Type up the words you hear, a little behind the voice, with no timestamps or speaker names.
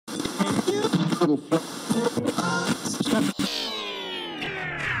Good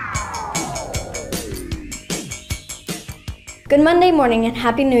Monday morning and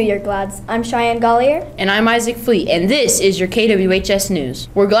Happy New Year, Glads. I'm Cheyenne Gollier. And I'm Isaac Fleet, and this is your KWHS News.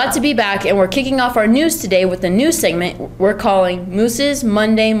 We're glad to be back, and we're kicking off our news today with a news segment we're calling Moose's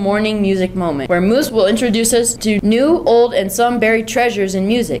Monday Morning Music Moment, where Moose will introduce us to new, old, and some buried treasures in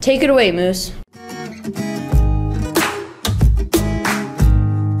music. Take it away, Moose.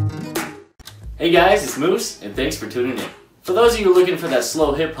 Hey guys, it's Moose, and thanks for tuning in. For those of you looking for that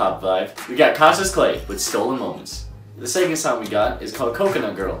slow hip-hop vibe, we got Cassius Clay with Stolen Moments. The second song we got is called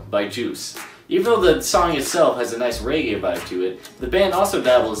Coconut Girl by Juice. Even though the song itself has a nice reggae vibe to it, the band also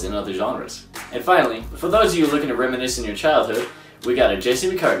dabbles in other genres. And finally, for those of you looking to reminisce in your childhood, we got a Jesse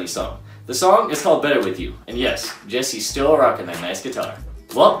McCartney song. The song is called Better With You, and yes, Jesse's still rocking that nice guitar.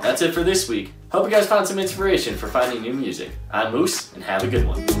 Well, that's it for this week. Hope you guys found some inspiration for finding new music. I'm Moose, and have a good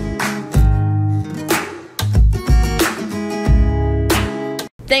one.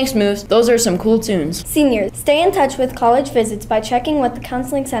 Thanks, Moose. Those are some cool tunes. Seniors, stay in touch with college visits by checking with the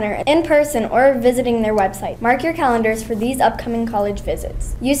Counseling Center in person or visiting their website. Mark your calendars for these upcoming college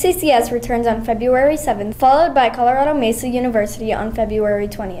visits. UCCS returns on February 7th, followed by Colorado Mesa University on February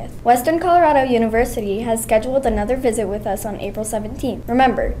 20th. Western Colorado University has scheduled another visit with us on April 17th.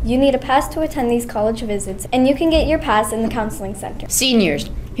 Remember, you need a pass to attend these college visits, and you can get your pass in the Counseling Center. Seniors,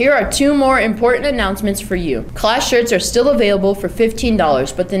 here are two more important announcements for you. Class shirts are still available for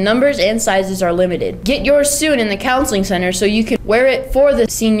 $15, but the numbers and sizes are limited. Get yours soon in the Counseling Center so you can wear it for the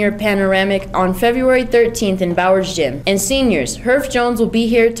Senior Panoramic on February 13th in Bowers Gym. And seniors, Herf Jones will be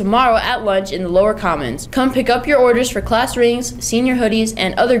here tomorrow at lunch in the Lower Commons. Come pick up your orders for class rings, senior hoodies,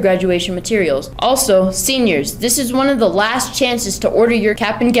 and other graduation materials. Also, seniors, this is one of the last chances to order your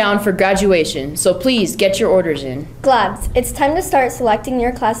cap and gown for graduation, so please get your orders in. Glads, it's time to start selecting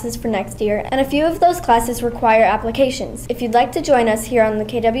your classes for next year, and a few of those classes require applications. If you'd like to join us here on the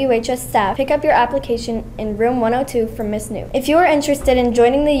KWHS staff, pick up your application in room 102 from Miss New. If you are interested in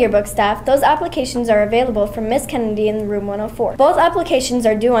joining the yearbook staff, those applications are available from Miss Kennedy in room 104. Both applications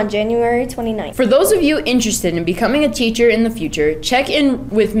are due on January 29th. For those of you interested in becoming a teacher in the future, check in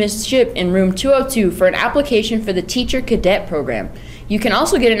with Miss Ship in room 202 for an application for the Teacher Cadet program. You can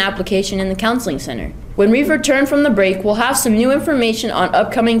also get an application in the Counseling Center. When we return from the break, we'll have some new information on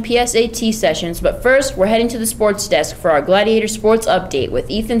upcoming PSAT sessions, but first, we're heading to the sports desk for our Gladiator Sports Update with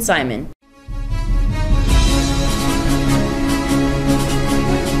Ethan Simon.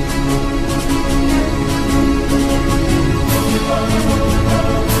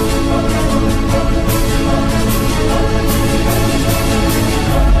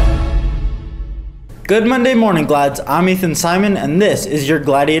 Good Monday morning, Glads. I'm Ethan Simon, and this is your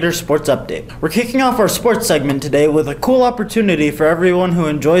Gladiator Sports Update. We're kicking off our sports segment today with a cool opportunity for everyone who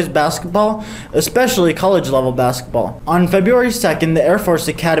enjoys basketball, especially college-level basketball. On February 2nd, the Air Force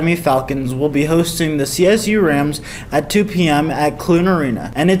Academy Falcons will be hosting the CSU Rams at 2 p.m. at Clune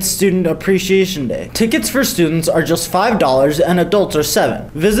Arena, and it's Student Appreciation Day. Tickets for students are just $5 and adults are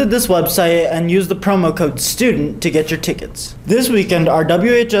 $7. Visit this website and use the promo code STUDENT to get your tickets. This weekend, our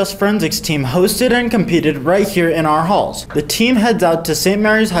WHS Forensics team hosted and competed right here in our halls. The team heads out to St.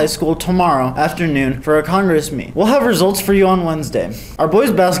 Mary's High School tomorrow afternoon for a Congress meet. We'll have results for you on Wednesday. Our boys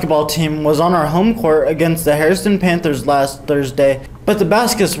basketball team was on our home court against the Harrison Panthers last Thursday, but the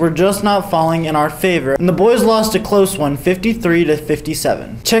baskets were just not falling in our favor, and the boys lost a close one,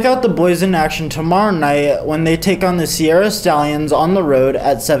 53-57. Check out the boys in action tomorrow night when they take on the Sierra Stallions on the road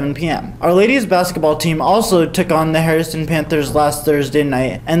at 7 p.m. Our ladies basketball team also took on the Harrison Panthers last Thursday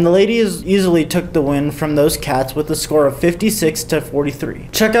night, and the ladies easily took the win from those Cats with a score of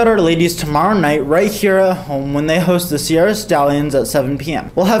 56-43. Check out our ladies tomorrow night right here at home when they host the Sierra Stallions at 7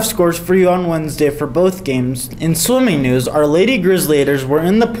 p.m. We'll have scores for you on Wednesday for both games. In swimming news, our Lady Grizzlies were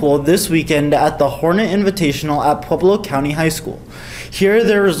in the pool this weekend at the Hornet Invitational at Pueblo County High School. Here are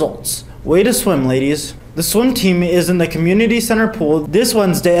their results. Way to swim, ladies. The swim team is in the community center pool this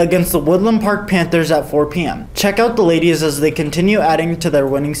Wednesday against the Woodland Park Panthers at 4 p.m. Check out the ladies as they continue adding to their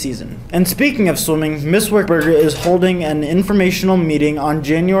winning season. And speaking of swimming, Miss Wickberger is holding an informational meeting on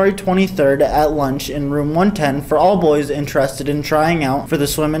January 23rd at lunch in room 110 for all boys interested in trying out for the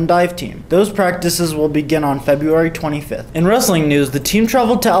swim and dive team. Those practices will begin on February 25th. In wrestling news, the team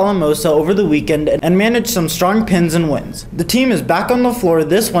traveled to Alamosa over the weekend and managed some strong pins and wins. The team is back on the floor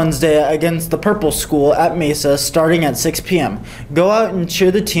this Wednesday against the Purple School at Mesa starting at 6 p.m. Go out and cheer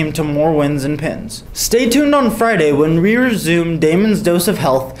the team to more wins and pins. Stay tuned on Friday when we resume Damon's Dose of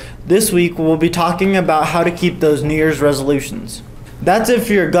Health. This week we'll be talking about how to keep those New Year's resolutions. That's it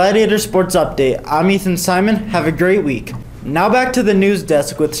for your Gladiator Sports Update. I'm Ethan Simon. Have a great week. Now back to the news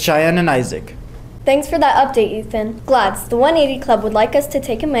desk with Cheyenne and Isaac. Thanks for that update, Ethan. Glads, the 180 Club would like us to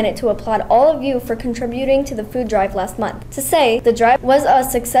take a minute to applaud all of you for contributing to the food drive last month. To say the drive was a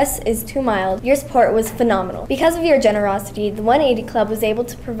success is too mild. Your support was phenomenal. Because of your generosity, the 180 Club was able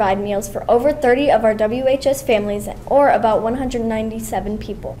to provide meals for over 30 of our WHS families, or about 197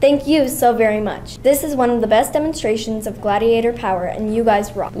 people. Thank you so very much. This is one of the best demonstrations of gladiator power, and you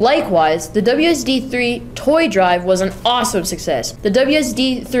guys rock. Likewise, the WSD3 toy drive was an awesome success. The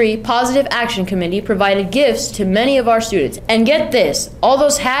WSD3 Positive Action Committee provided gifts to many of our students. And get this, all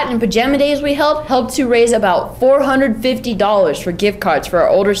those hat and pajama days we held helped to raise about $450 for gift cards for our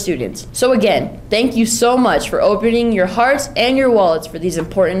older students. So again, thank you so much for opening your hearts and your wallets for these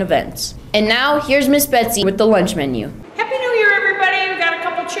important events. And now, here's Miss Betsy with the lunch menu. Happy New Year, everybody. We've got a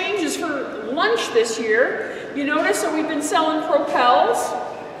couple changes for lunch this year. You notice that we've been selling Propels,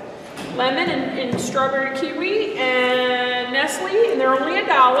 lemon and strawberry kiwi, and Nestle, and they're only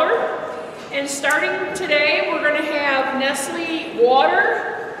 $1. And starting today, we're going to have Nestle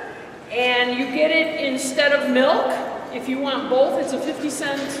water, and you get it instead of milk. If you want both, it's a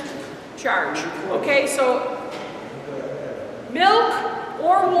 50-cent charge. Okay, so milk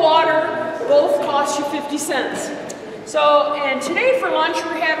or water both cost you 50 cents. So, and today for lunch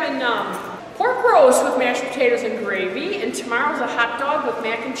we're having pork roast with mashed potatoes and gravy, and tomorrow's a hot dog with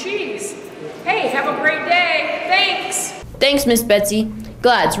mac and cheese. Hey, have a great day. Thanks. Thanks, Miss Betsy.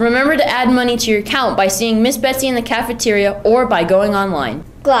 Glads, remember to add money to your account by seeing Miss Betsy in the cafeteria or by going online.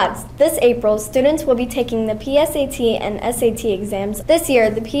 Glads, this April, students will be taking the PSAT and SAT exams. This year,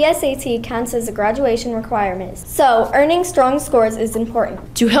 the PSAT counts as a graduation requirement, so earning strong scores is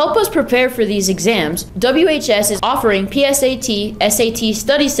important. To help us prepare for these exams, WHS is offering PSAT, SAT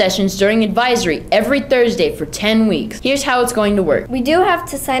study sessions during advisory every Thursday for 10 weeks. Here's how it's going to work. We do have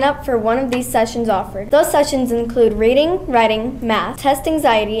to sign up for one of these sessions offered. Those sessions include reading, writing, math, test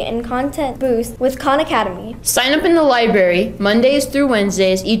anxiety, and content boost with Khan Academy. Sign up in the library Mondays through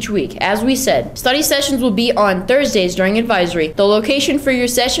Wednesdays each week. As we said, study sessions will be on Thursdays during advisory. The location for your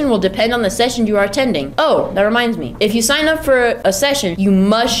session will depend on the session you are attending. Oh, that reminds me. If you sign up for a session, you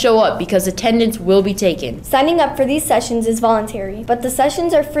must show up because attendance will be taken. Signing up for these sessions is voluntary, but the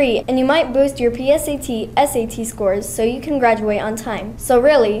sessions are free and you might boost your PSAT, SAT scores so you can graduate on time. So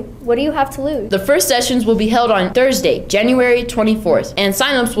really, what do you have to lose? The first sessions will be held on Thursday, January 24th, and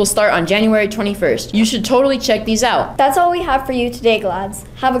signups will start on January 21st. You should totally check these out. That's all we have for you today, Glads.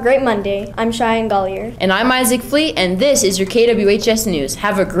 Have a great Monday. I'm Cheyenne Gollier. And I'm Isaac Fleet, and this is your KWHS News.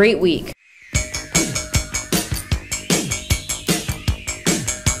 Have a great week.